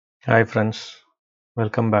Hi friends,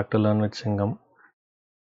 welcome back to Learn with Singam.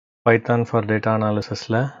 Python for data analysis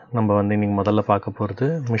ல நம்ம வந்து இன்னைக்கு முதல்ல பார்க்க போகிறது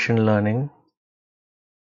மிஷின் லேர்னிங்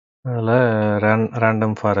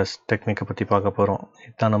ரேண்டம் ஃபாரஸ்ட் டெக்னிக்கை பற்றி பார்க்க போகிறோம்.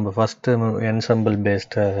 இதுதான் நம்ம ஃபஸ்ட்டு என்சம்பிள்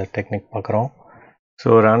பேஸ்டு டெக்னிக் பார்க்குறோம்.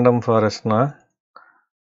 ஸோ ரேண்டம் ஃபாரஸ்ட்னா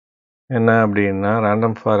என்ன அப்படின்னா,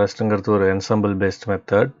 ரேண்டம் ஃபாரஸ்ட்டுங்கிறது ஒரு என்சம்பிள் பேஸ்ட்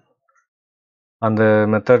மெத்தட். அந்த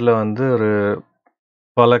மெத்தடில் வந்து ஒரு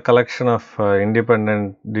பல collection of independent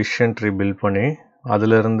decision tree build பண்ணி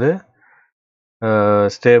அதிலிருந்து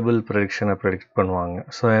ஸ்டேபிள் ப்ரெடிக்ஷனை ப்ரெடிக்ட் பண்ணுவாங்க.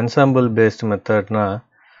 So என்சாம்பிள் paste மெத்தட்னா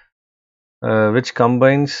which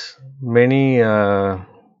combines many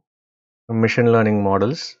machine learning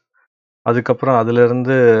models, அதுக்கப்புறம்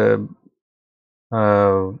அதிலிருந்து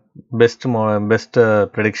பெஸ்ட்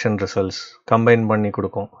ப்ரெடிக்ஷன் ரிசல்ட்ஸ் கம்பைன் பண்ணி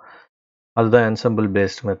கொடுக்கும். அதுதான் என்சாம்பிள்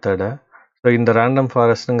பேஸ்ட் மெத்தடு. ஸோ இந்த ரேண்டம்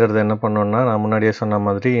ஃபாரஸ்ட்டுங்கிறது என்ன பண்ணோம்னா, நான் முன்னாடியே சொன்ன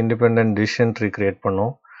மாதிரி இண்டிபெண்ட் டிசிஷன் ட்ரீ க்ரியேட்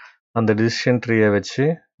பண்ணோம். அந்த டிசிஷன் ட்ரீயை வச்சு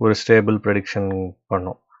ஒரு ஸ்டேபிள் ப்ரெடிக்ஷன்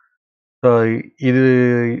பண்ணோம். ஸோ இது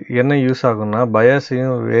என்ன யூஸ் ஆகும்னா,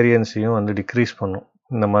 பயாஸையும் வேரியன்ஸையும் வந்து டிக்ரீஸ் பண்ணும்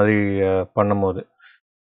இந்த மாதிரி பண்ணும்போது.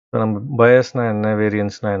 ஸோ நம்ம பயாஸ்னால் என்ன,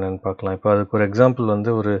 வேரியன்ஸ்னால் என்னென்னு பார்க்கலாம். இப்போ அதுக்கு ஒரு எக்ஸாம்பிள்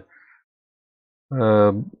வந்து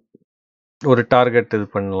ஒரு டார்கெட் இது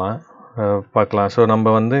பண்ணலாம், பார்க்கலாம். ஸோ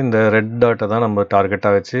நம்ம வந்து இந்த ரெட் டாட்டை தான் நம்ம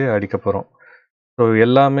டார்கெட்டாக வச்சு அடிக்க போகிறோம். ஸோ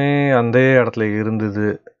எல்லாமே அந்த இடத்துல இருந்தது.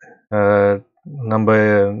 நம்ம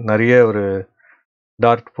நிறைய ஒரு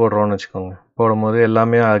டார்க் போடுறோன்னு வச்சுக்கோங்க. போடும்போது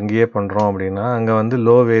எல்லாமே அங்கேயே பண்ணுறோம் அப்படின்னா, அங்கே வந்து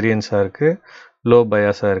லோ வேரியன்ஸாக இருக்குது, லோ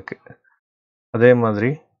பயாஸாக இருக்குது. அதே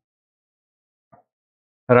மாதிரி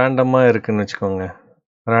ரேண்டமாக இருக்குதுன்னு வச்சுக்கோங்க.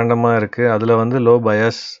 ரேண்டமாக இருக்குது, அதில் வந்து லோ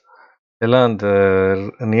பயாஸ் எல்லாம் அந்த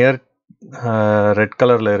நியர் ரெட்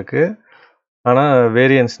கலரில் இருக்குது, ஆனால்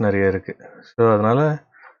வேரியன்ஸ் நிறைய இருக்குது. ஸோ அதனால்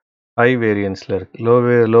ஹை வேரியன்ஸில்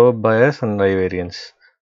இருக்குது. Low bias and high variance.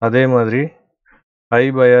 அதே மாதிரி ஹை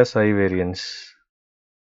பயாஸ் ஹை வேரியன்ஸ்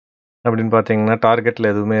அப்படின்னு பார்த்தீங்கன்னா,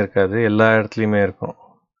 டார்கெட்டில் எதுவுமே இருக்காது, எல்லா இடத்துலையுமே இருக்கும்.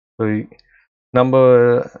 ஸோ நம்ம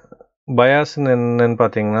பயாஸ்ன்னு என்னன்னு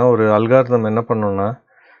பார்த்தீங்கன்னா, ஒரு அல்காரிதம் என்ன பண்ணோம்னா,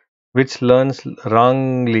 விச் லேர்ன்ஸ்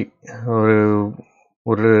ராங்லி,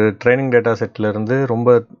 ஒரு ட்ரைனிங் டேட்டா செட்லேருந்து ரொம்ப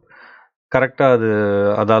கரெக்டாக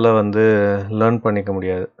அதால் வந்து லேர்ன் பண்ணிக்க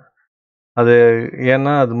முடியாது. அது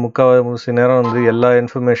ஏன்னா அது முக்கால்வாசி நேரம் வந்து எல்லா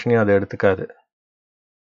இன்ஃபர்மேஷனையும் அதை எடுத்துக்காது.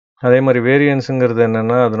 அதே மாதிரி வேரியன்ஸுங்கிறது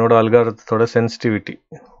என்னென்னா, அதனோட அல்காரிதத்தோட சென்சிட்டிவிட்டி.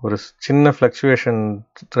 ஒரு சின்ன ஃப்ளக்சுவேஷன்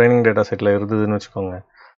ட்ரைனிங் டேட்டா செட்டில் இருந்ததுன்னு வச்சுக்கோங்க,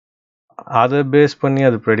 அதை பேஸ் பண்ணி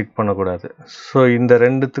அது ப்ரெடிக்ட் பண்ணக்கூடாது. ஸோ இந்த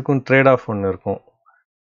ரெண்டுத்துக்கும் ட்ரேட் ஆஃப் ஒன்று இருக்கும்.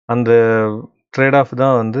 அந்த ட்ரேட் ஆஃப்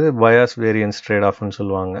தான் வந்து பயாஸ் வேரியன்ஸ் ட்ரேட் ஆஃப்னு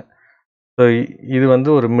சொல்லுவாங்க. ஸோ இது வந்து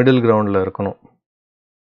ஒரு மிடில் கிரவுண்டில் இருக்கணும்.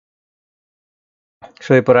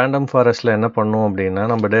 ஸோ இப்போ ரேண்டம் ஃபாரஸ்ட்டில் என்ன பண்ணும் அப்படின்னா,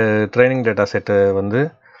 நம்ம ட்ரைனிங் டேட்டா செட்டை வந்து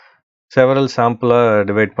செவரல் சாம்பிளாக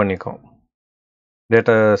டிவைட் பண்ணிக்கும்,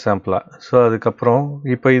 டேட்டா சாம்பிளாக. ஸோ அதுக்கப்புறம்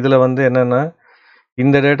இப்போ இதில் வந்து என்னென்னா,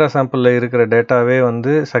 இந்த டேட்டா சாம்பிளில் இருக்கிற டேட்டாவே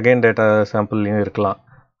வந்து செகண்ட் டேட்டா சாம்பிள்லையும் இருக்கலாம்.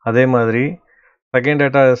 அதே மாதிரி செகண்ட்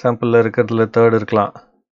டேட்டா சாம்பிளில் இருக்கிறதுல தேர்ட் இருக்கலாம்.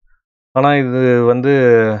 ஆனால் இது வந்து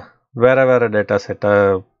வேறு டேட்டா செட்டை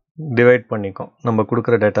டிவைட் பண்ணிக்கும், நம்ம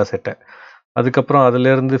கொடுக்குற டேட்டா செட்டை. அதுக்கப்புறம்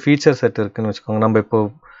அதுலேருந்து ஃபீச்சர் செட் இருக்குதுன்னு வச்சுக்கோங்க. நம்ம இப்போது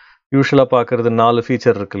யூஸ்வலாக பார்க்குறது 4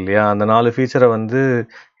 ஃபீச்சர் இருக்குது இல்லையா, அந்த 4 ஃபீச்சரை வந்து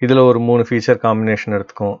இதில் ஒரு 3 ஃபீச்சர் காம்பினேஷன்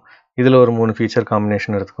எடுத்துக்கும், இதில் ஒரு 3 ஃபீச்சர்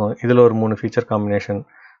காம்பினேஷன் எடுத்துக்கும், இதில் ஒரு 3 ஃபீச்சர் காம்பினேஷன்,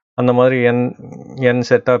 அந்த மாதிரி என்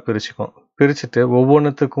செட்டாக பிரிச்சுட்டு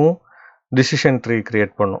ஒவ்வொன்றுத்துக்கும் டிசிஷன் ட்ரீ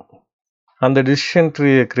க்ரியேட் பண்ணும். அந்த டிசிஷன்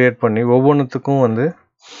ட்ரீ க்ரியேட் பண்ணி ஒவ்வொன்றுத்துக்கும் வந்து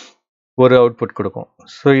ஒரு அவுட்புட் கொடுக்கும்.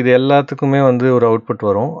 ஸோ இது எல்லாத்துக்குமே வந்து ஒரு அவுட்புட்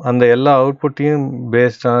வரும். அந்த எல்லா அவுட்புட்டையும்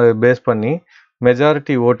பேஸ் பண்ணி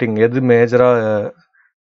மெஜாரிட்டி ஓட்டிங், எது மேஜராக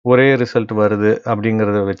ஒரே ரிசல்ட் வருது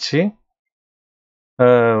அப்படிங்கிறத வச்சு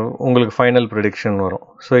உங்களுக்கு ஃபைனல் ப்ரெடிக்ஷன் வரும்.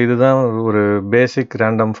 ஸோ இதுதான் ஒரு பேசிக்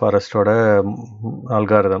ரேண்டம் ஃபாரஸ்டோட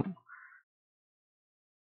அல்காரிதம்.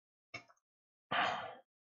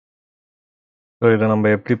 ஸோ இதை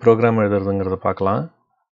நம்ம எப்படி ப்ரோக்ராம் எழுதுறதுங்கிறத பார்க்கலாம்.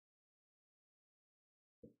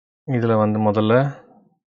 இதில் வந்து முதல்ல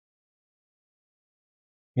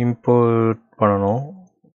இம்போர்ட் பண்ணணும்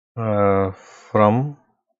ஃப்ரம்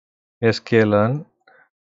sklearn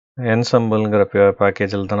என்சம்பிள்ங்கிற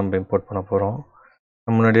பேக்கேஜில் தான் நம்ம இம்போர்ட் பண்ண போகிறோம்.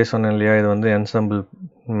 முன்னாடியே சொன்னேன் இல்லையா, இது வந்து ensemble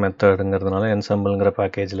மெத்தடுங்கிறதுனால என்சம்பிள்ங்கிற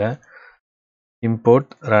பேக்கேஜில் import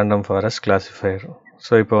random forest classifier.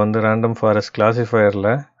 So இப்போ வந்து ரேண்டம் ஃபாரஸ்ட்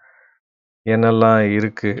கிளாசிஃபையரில் என்னெல்லாம்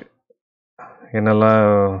இருக்குது, என்னெல்லாம்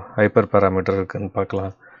ஹைப்பர் பேராமீட்டர் இருக்குதுன்னு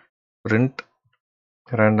பார்க்கலாம். Print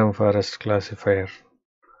random forest classifier.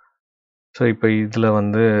 So இப்போ இதில்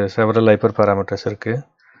வந்து செவரல் ஹைப்பர் பேராமீட்டர்ஸ் இருக்குது.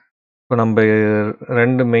 இப்போ நம்ம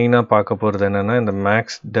ரெண்டு மெயினாக பார்க்க போகிறது என்னென்னா, இந்த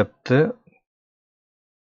மேக்ஸ் டெப்த்து,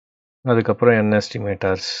 அதுக்கப்புறம் என்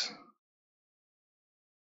எஸ்டிமேட்டர்ஸ்.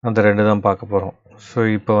 அந்த 2 தான் பார்க்க போகிறோம். ஸோ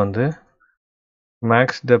இப்போ வந்து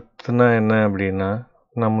மேக்ஸ் டெப்த்னா என்ன அப்படின்னா,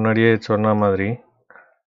 நான் முன்னாடியே சொன்ன மாதிரி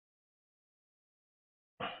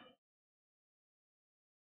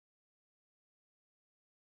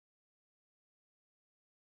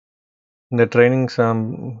இந்த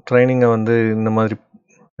ட்ரைனிங்கை வந்து இந்த மாதிரி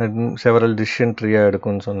செவரல் டிசிஷன் ட்ரீயாக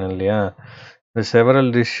எடுக்கும்னு சொன்னேன் இல்லையா? இந்த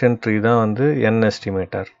செவரல் டிசிஷன் ட்ரீ தான் வந்து என்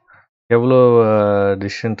எஸ்டிமேட்டர். எவ்வளோ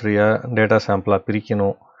டிசிஷன் ட்ரீயாக டேட்டா சாம்பிளாக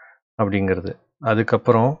பிரிக்கணும் அப்படிங்கிறது.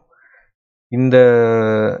 அதுக்கப்புறம் இந்த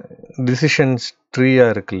டிசிஷன்ஸ்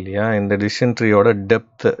ட்ரீயாக இருக்கு இல்லையா, இந்த டிசிஷன் ட்ரீயோட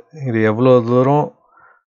டெப்த்து, இது எவ்வளோ தூரம்,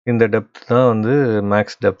 இந்த டெப்த் தான் வந்து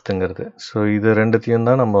மேக்ஸ் டெப்த்துங்கிறது. ஸோ இது ரெண்டுத்தையும்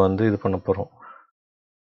தான் நம்ம வந்து இது பண்ண போகிறோம்.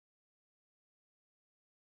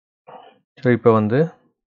 ஸோ இப்போ வந்து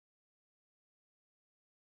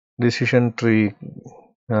டிசிஷன் ட்ரீ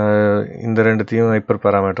இந்த ரெண்டுத்தையும் ஹைப்பர்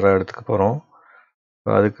பேராமீட்டராக எடுத்துக்க போகிறோம்.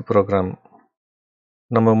 அதுக்கு ப்ரோக்ராம்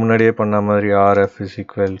நம்ம முன்னாடியே பண்ண மாதிரி RF is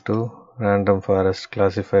equal to random forest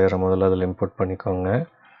கிளாசிஃபையரை முதல்ல அதில் இம்போர்ட் பண்ணிக்கோங்க.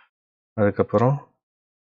 அதுக்கப்புறம்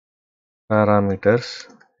பேராமீட்டர்ஸ்,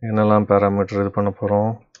 என்னெல்லாம் பேராமீட்டர் இது பண்ண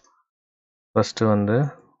போகிறோம். ஃபஸ்ட்டு வந்து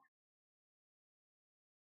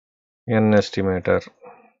என் எஸ்டிமேட்டர்,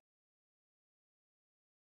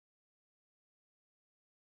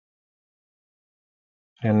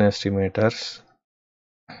 எஸ்டிமேட்டர்ஸ்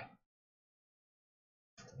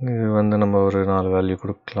இது வந்து நம்ம ஒரு 4 வேல்யூ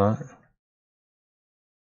கொடுக்கலாம்.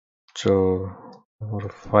 ஸோ ஒரு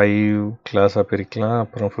 5 கிளாஸாக பிரிக்கலாம்.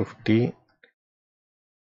 அப்புறம் 50,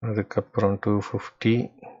 அதுக்கப்புறம் 250,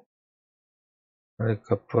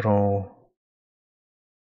 அதுக்கப்புறம்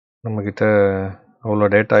நம்மக்கிட்ட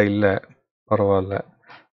அவ்வளோ டேட்டா இல்லை, பரவாயில்ல.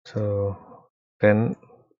 ஸோ 10,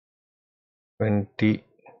 20,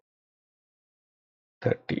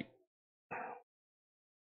 30.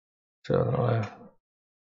 ஸோ அதனால்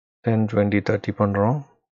 10, 20, 30 பண்ணுறோம்.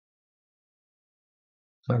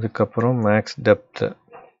 அதுக்கப்புறம் மேக்ஸ் டெப்த்து,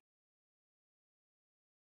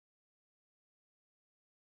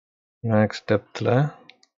 மேக்ஸ் டெப்த்தில்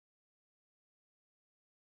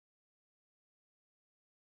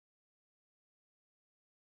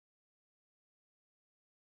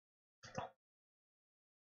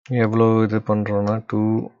எவ்வளோ இது பண்ணுறோன்னா 2,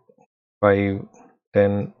 5,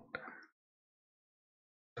 10,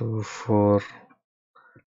 2, 4,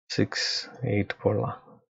 6, 8 போடலாம்.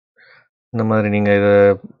 இந்த மாதிரி நீங்கள் இதை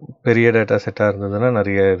பெரிய டேட்டா செட்டாக இருந்ததுன்னா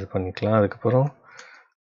நிறைய இது பண்ணிக்கலாம். அதுக்கப்புறம்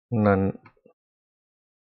நன்.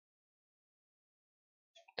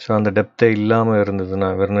 ஸோ அந்த டெப்த்தே இல்லாமல் இருந்ததுன்னா,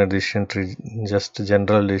 வெறும் decision tree, just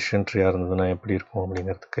general decision ட்ரீயாக இருந்ததுன்னா எப்படி இருக்கும்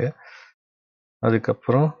அப்படிங்கிறதுக்கு.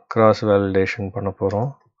 அதுக்கப்புறம் கிராஸ் வேலிடேஷன் பண்ண போகிறோம்.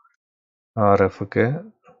 RFக்கு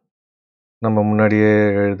நம்ம முன்னாடியே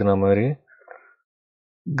எழுதின மாதிரி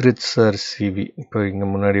கிரிட்ஸ் ஆர் CV, இப்போ இங்கே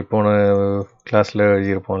முன்னாடி போன கிளாஸில்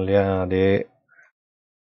எழுதியிருப்போம் இல்லையா, அதே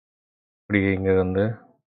இப்படி இங்கே வந்து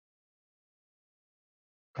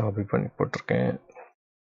காப்பி பண்ணி போட்டிருக்கேன்.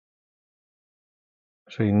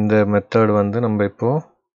 ஸோ இந்த மெத்தட் வந்து நம்ம இப்போது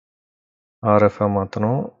RFஆ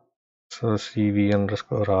மாற்றணும். ஸோ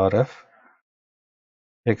CV_RF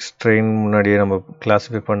X-train முன்னாடியே நம்ம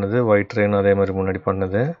கிளாஸிஃபை பண்ணது, Y-train அதே மாதிரி முன்னாடி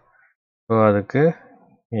பண்ணது. ஸோ அதுக்கு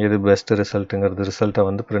எது பெஸ்ட் ரிசல்ட்டுங்கிறது ரிசல்ட்டை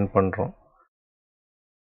வந்து பிரிண்ட் பண்ணுறோம்.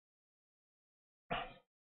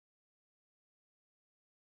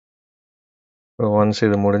 ஸோ ஒன்ஸ்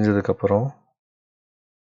இது முடிஞ்சதுக்கப்புறம்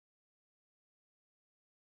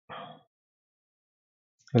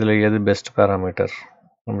இதில் எது பெஸ்ட் பேராமீட்டர்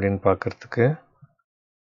அப்படின்னு பார்க்குறதுக்கு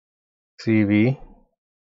CV,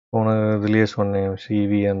 போன இதுலேயே சொன்னேன்,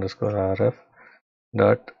 CV_RF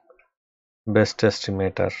டாட் பெஸ்ட்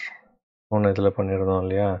எஸ்டிமேட்டர் ஒன்று இதில் பண்ணியிருந்தோம்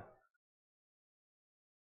இல்லையா,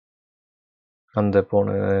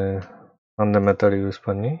 அந்த மெத்தட் யூஸ்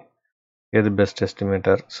பண்ணி எது best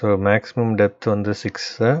estimator. So maximum depth வந்து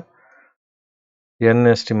 6, என்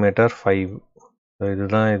எஸ்டிமேட்டர் 5. ஸோ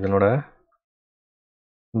இதுதான் இதனோட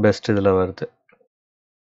பெஸ்ட் இதில் வருது.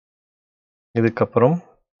 இதுக்கப்புறம்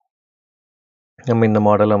நம்ம இந்த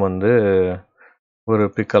மாடலை வந்து ஒரு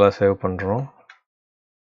பிக்கலாக சேவ் பண்ணுறோம்.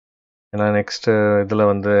 ஏன்னா நெக்ஸ்ட்டு இதில்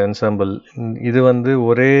வந்து என்சாம்பிள், இது வந்து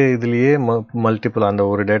ஒரே இதுலேயே மல்டிபிள், அந்த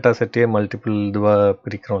ஒரு டேட்டா செட்டையே மல்டிபிள் இதுவாக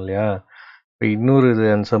பிரிக்கிறோம் இல்லையா. இப்போ இன்னொரு இது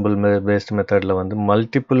என்சாம்பிள் பேஸ்ட் மெத்தடில் வந்து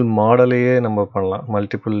மல்டிபிள் மாடலையே நம்ம பண்ணலாம்,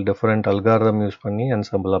 மல்டிபிள் டிஃப்ரெண்ட் அல்காரிதம் யூஸ் பண்ணி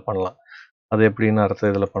என்சாம்பிளாக பண்ணலாம். அது எப்படின்னு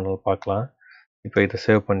அடுத்த இதில் பார்க்கலாம். இப்போ இதை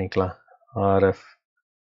சேவ் பண்ணிக்கலாம். RF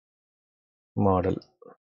மாடல்,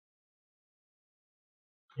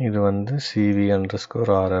 இது வந்து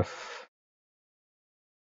CV_RF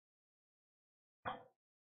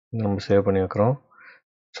நம்ம சேவ் பண்ணி வைக்கிறோம்.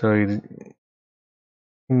 ஸோ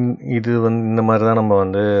இது வந்து இந்த மாதிரி தான் நம்ம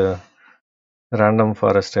வந்து ரேண்டம்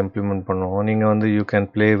ஃபாரஸ்ட் இம்ப்ளிமெண்ட் பண்ணுவோம். நீங்கள் வந்து you can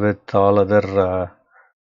play with all other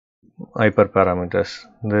hyper parameters.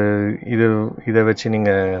 இதை வச்சு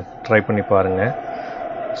நீங்கள் ட்ரை பண்ணி பாருங்கள்.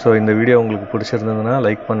 ஸோ இந்த வீடியோ உங்களுக்கு பிடிச்சிருந்ததுன்னா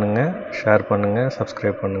லைக் பண்ணுங்கள், ஷேர் பண்ணுங்கள்,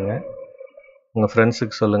 சப்ஸ்கிரைப் பண்ணுங்கள். உங்கள்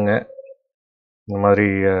ஃப்ரெண்ட்ஸுக்கு சொல்லுங்கள் இந்த மாதிரி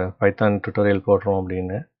பைத்தான் டுட்டோரியல் போடுறோம்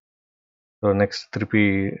அப்படின்னு. ஸோ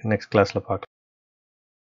நெக்ஸ்ட் கிளாஸில் பார்க்கலாம்.